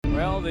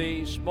Well,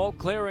 the smoke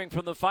clearing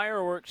from the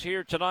fireworks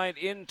here tonight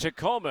in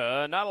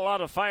Tacoma. Not a lot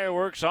of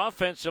fireworks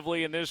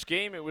offensively in this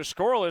game. It was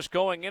scoreless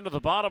going into the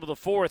bottom of the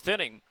fourth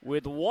inning.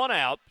 With one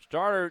out,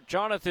 starter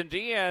Jonathan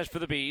Diaz for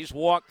the Bees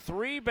walked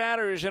three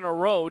batters in a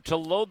row to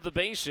load the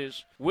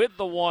bases with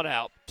the one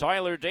out.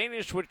 Tyler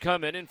Danish would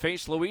come in and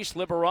face Luis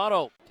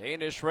Liberato.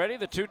 Danish ready,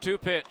 the 2-2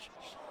 pitch.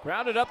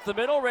 Grounded up the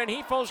middle,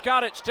 Rengifo's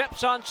got it,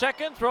 steps on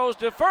second, throws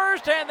to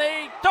first, and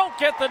they don't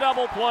get the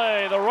double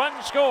play. The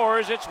run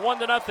scores, it's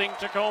 1-0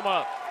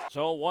 Tacoma.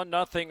 So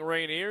 1-0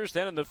 Rainiers.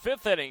 Then in the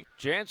fifth inning,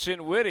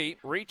 Jansen Whitty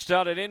reached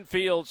out an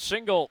infield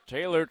single.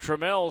 Taylor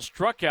Trammell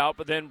struck out,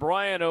 but then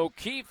Brian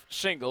O'Keefe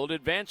singled,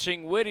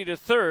 advancing Whitty to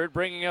third,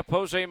 bringing up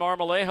Jose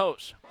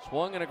Marmolejos.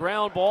 Swung in a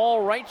ground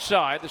ball right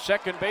side. The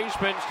second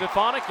baseman,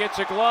 Stefanik, gets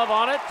a glove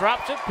on it,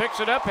 drops it, picks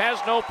it up, has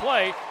no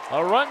play.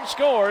 A run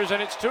scores,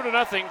 and it's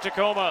 2-0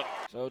 Tacoma.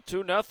 So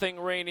 2-0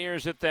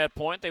 Rainiers at that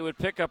point. They would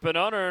pick up an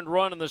unearned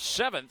run in the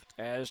seventh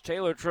as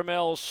Taylor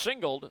Trammell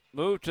singled,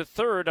 moved to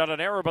third on an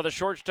error by the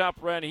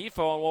shortstop Rengifo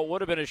on what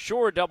would have been a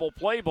sure double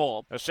play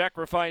ball. A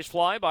sacrifice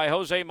fly by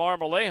Jose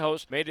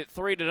Marmolejos made it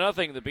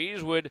 3-0. The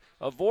Bees would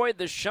avoid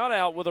the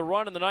shutout with a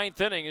run in the ninth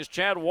inning as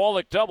Chad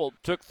Wallach doubled,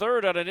 took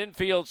third on an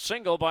infield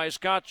single by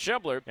Scott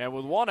Schebler, and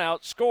with one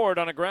out, scored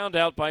on a ground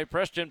out by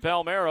Preston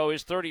Palmero,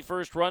 his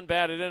 31st run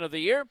batted in of the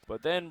year.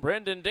 But then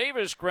Brendan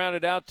Davis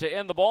grounded out to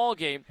end the ball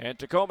game, and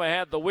Tacoma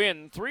had the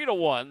win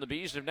 3-1. The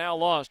Bees have now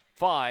lost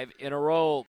 5 in a row.